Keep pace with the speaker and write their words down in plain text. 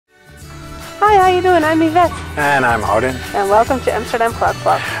Hi, how you doing? I'm Yvette. And I'm Odin. And welcome to Amsterdam Clog.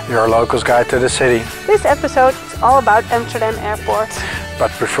 Your locals guide to the city. This episode is all about Amsterdam Airport.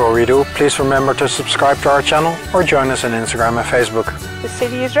 But before we do, please remember to subscribe to our channel or join us on Instagram and Facebook. The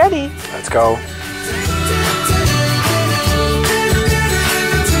city is ready. Let's go.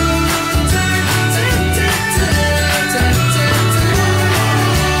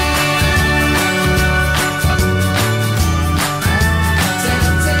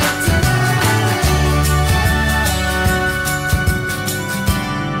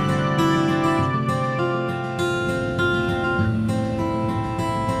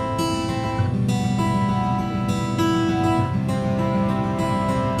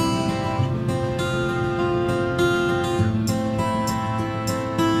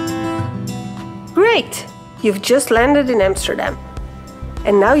 Great! You've just landed in Amsterdam.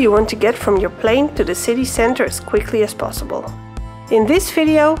 And now you want to get from your plane to the city center as quickly as possible. In this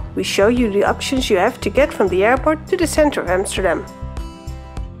video, we show you the options you have to get from the airport to the center of Amsterdam.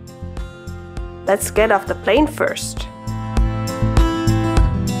 Let's get off the plane first.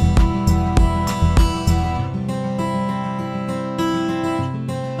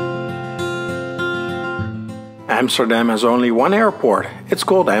 Amsterdam has only one airport. It's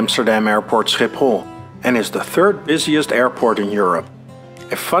called Amsterdam Airport Schiphol and is the third busiest airport in Europe.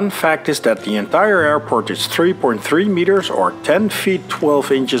 A fun fact is that the entire airport is 3.3 meters or 10 feet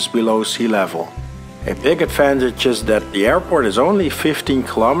 12 inches below sea level. A big advantage is that the airport is only 15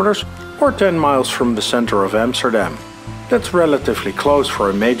 kilometers or 10 miles from the center of Amsterdam. That's relatively close for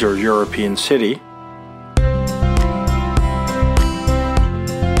a major European city.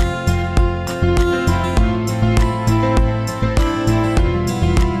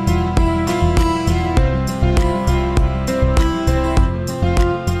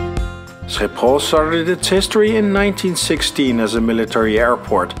 Schiphol started its history in 1916 as a military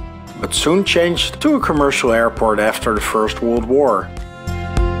airport, but soon changed to a commercial airport after the First World War.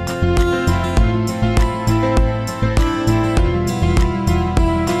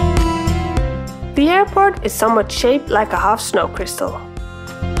 The airport is somewhat shaped like a half snow crystal.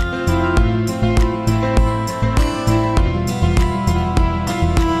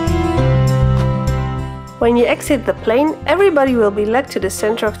 When you exit the plane, everybody will be led to the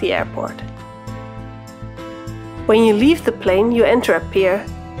center of the airport. When you leave the plane, you enter a pier.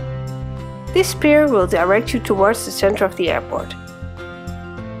 This pier will direct you towards the center of the airport.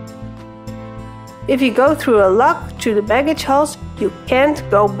 If you go through a lock to the Bagagehalls, you can't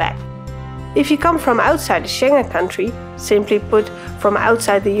go back. If you come from outside the Schengen country, simply put from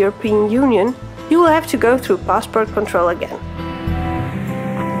outside the European Union, you will have to go through passport control again.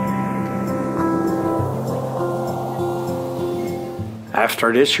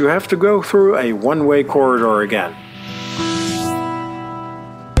 After this, you have to go through a one-way corridor again.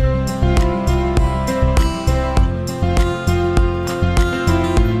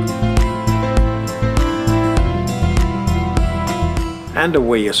 And the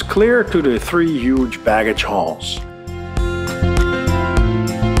way is clear to the three huge baggage halls.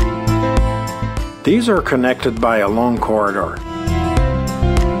 These are connected by a long corridor.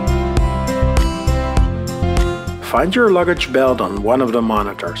 Find your luggage belt on one of the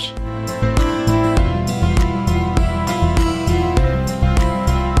monitors.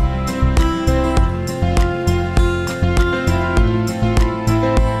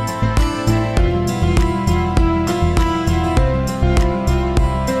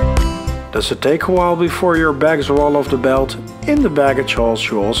 Does it take a while before your bags roll off the belt? In the baggage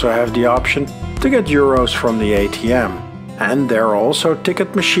halls you also have the option to get euros from the ATM. And there are also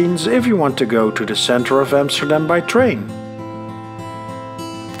ticket machines if you want to go to the center of Amsterdam by train.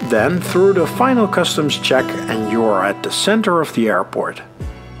 Then through the final customs check and you are at the center of the airport.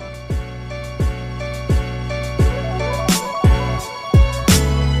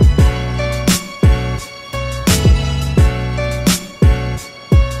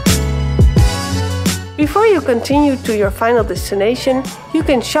 Before you continue to your final destination, you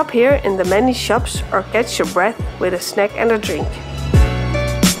can shop here in the many shops or catch your breath with a snack and a drink.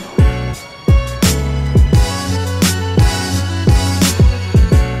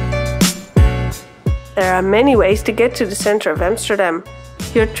 There are many ways to get to the center of Amsterdam.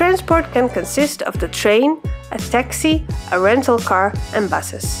 Your transport can consist of the train, a taxi, a rental car and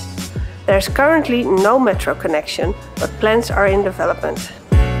buses. There's currently no metro connection, but plans are in development.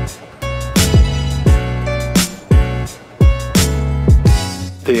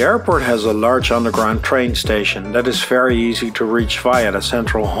 The airport has a large underground train station that is very easy to reach via the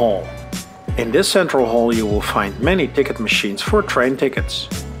central hall. In this central hall you will find many ticket machines for train tickets.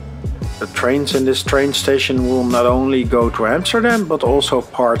 The trains in this train station will not only go to Amsterdam but also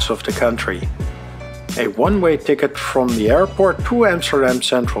parts of the country. A one-way ticket from the airport to Amsterdam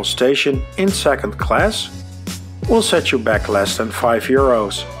Central Station in second class will set you back less than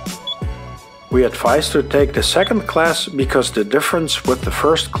 €5. We advise to take the second class because the difference with the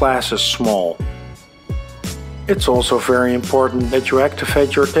first class is small. It's also very important that you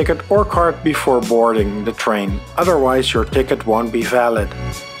activate your ticket or card before boarding the train, otherwise your ticket won't be valid.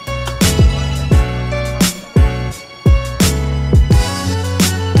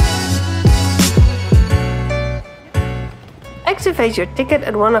 Activate your ticket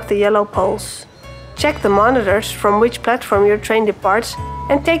at one of the yellow poles. Check the monitors from which platform your train departs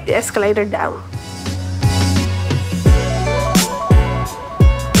and take the escalator down.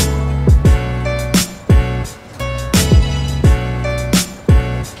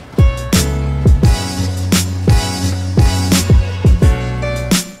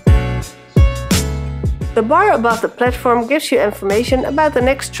 The bar above the platform gives you information about the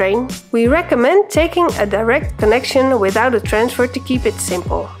next train. We recommend taking a direct connection without a transfer to keep it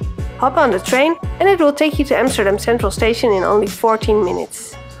simple. Hop on the train and it will take you to Amsterdam Central Station in only 14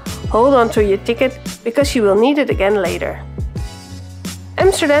 minutes. Hold on to your ticket because you will need it again later.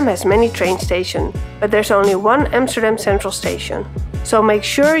 Amsterdam has many train stations, but there's only one Amsterdam Central Station, so make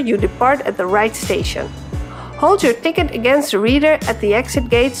sure you depart at the right station. Hold your ticket against the reader at the exit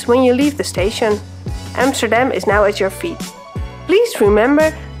gates when you leave the station. Amsterdam is now at your feet. Please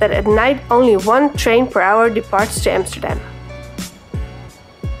remember that at night only one train per hour departs to Amsterdam.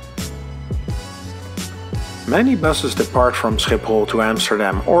 Many buses depart from Schiphol to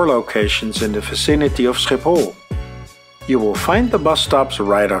Amsterdam or locations in the vicinity of Schiphol. You will find the bus stops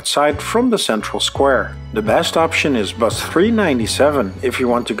right outside from the central square. The best option is bus 397 if you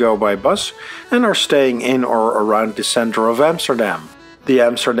want to go by bus and are staying in or around the center of Amsterdam. The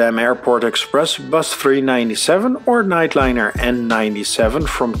Amsterdam Airport Express bus 397 or Nightliner N97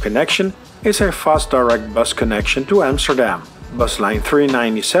 from Connection is a fast direct bus connection to Amsterdam. Bus line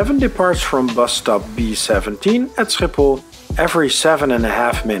 397 departs from bus stop B17 at Schiphol every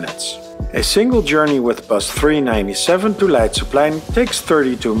 7.5 minutes. A single journey with bus 397 to Leidseplein takes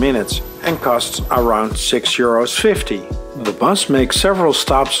 32 minutes and costs around €6.50. The bus makes several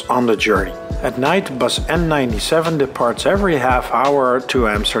stops on the journey. At night, bus N97 departs every half hour to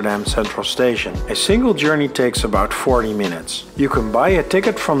Amsterdam Central Station. A single journey takes about 40 minutes. You can buy a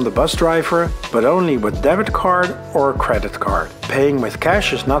ticket from the bus driver, but only with debit card or credit card. Paying with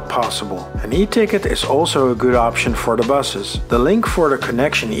cash is not possible. An e-ticket is also a good option for the buses. The link for the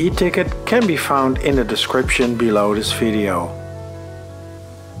Connection e-ticket can be found in the description below this video.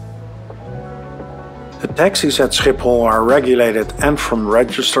 The taxis at Schiphol are regulated and from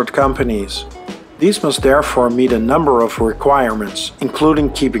registered companies. These must therefore meet a number of requirements,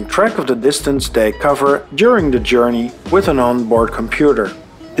 including keeping track of the distance they cover during the journey with an onboard computer.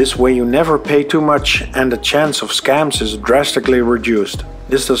 This way you never pay too much and the chance of scams is drastically reduced.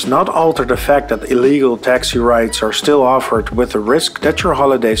 This does not alter the fact that illegal taxi rides are still offered with the risk that your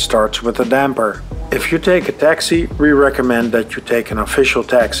holiday starts with a damper. If you take a taxi, we recommend that you take an official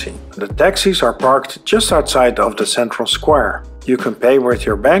taxi. The taxis are parked just outside of the central square. You can pay with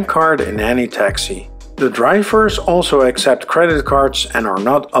your bank card in any taxi. The drivers also accept credit cards and are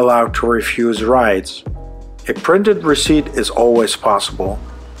not allowed to refuse rides. A printed receipt is always possible.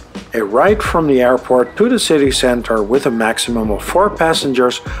 A ride from the airport to the city center with a maximum of 4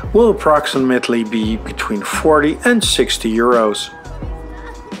 passengers will approximately be between 40 and 60 euros.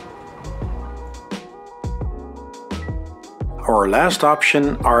 Our last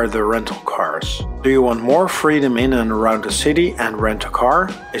option are the rental cars. Do you want more freedom in and around the city and rent a car?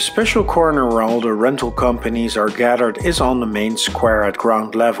 A special corner where all the rental companies are gathered is on the main square at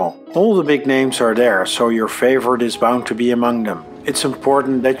ground level. All the big names are there, so your favorite is bound to be among them. It's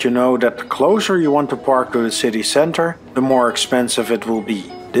important that you know that the closer you want to park to the city center, the more expensive it will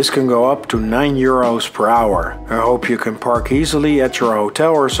be. This can go up to 9 euros per hour. I hope you can park easily at your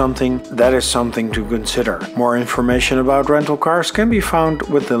hotel or something. That is something to consider. More information about rental cars can be found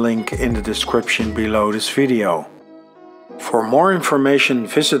with the link in the description below this video. For more information,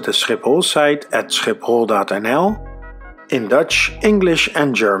 visit the Schiphol site at schiphol.nl in Dutch, English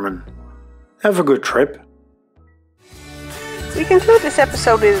and German. Have a good trip. We conclude this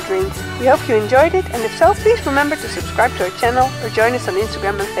episode with a drink. We hope you enjoyed it, and if so, please remember to subscribe to our channel or join us on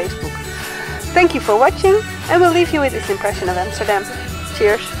Instagram and Facebook. Thank you for watching, and we'll leave you with this impression of Amsterdam.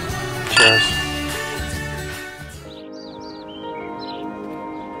 Cheers! Cheers!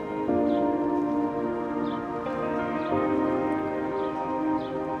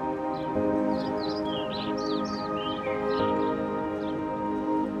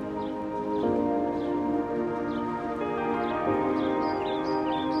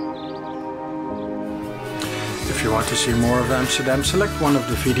 If you want to see more of Amsterdam, select one of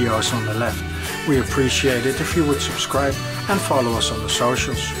the videos on the left. We appreciate it if you would subscribe and follow us on the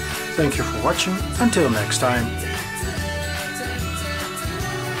socials. Thank you for watching. Until next time.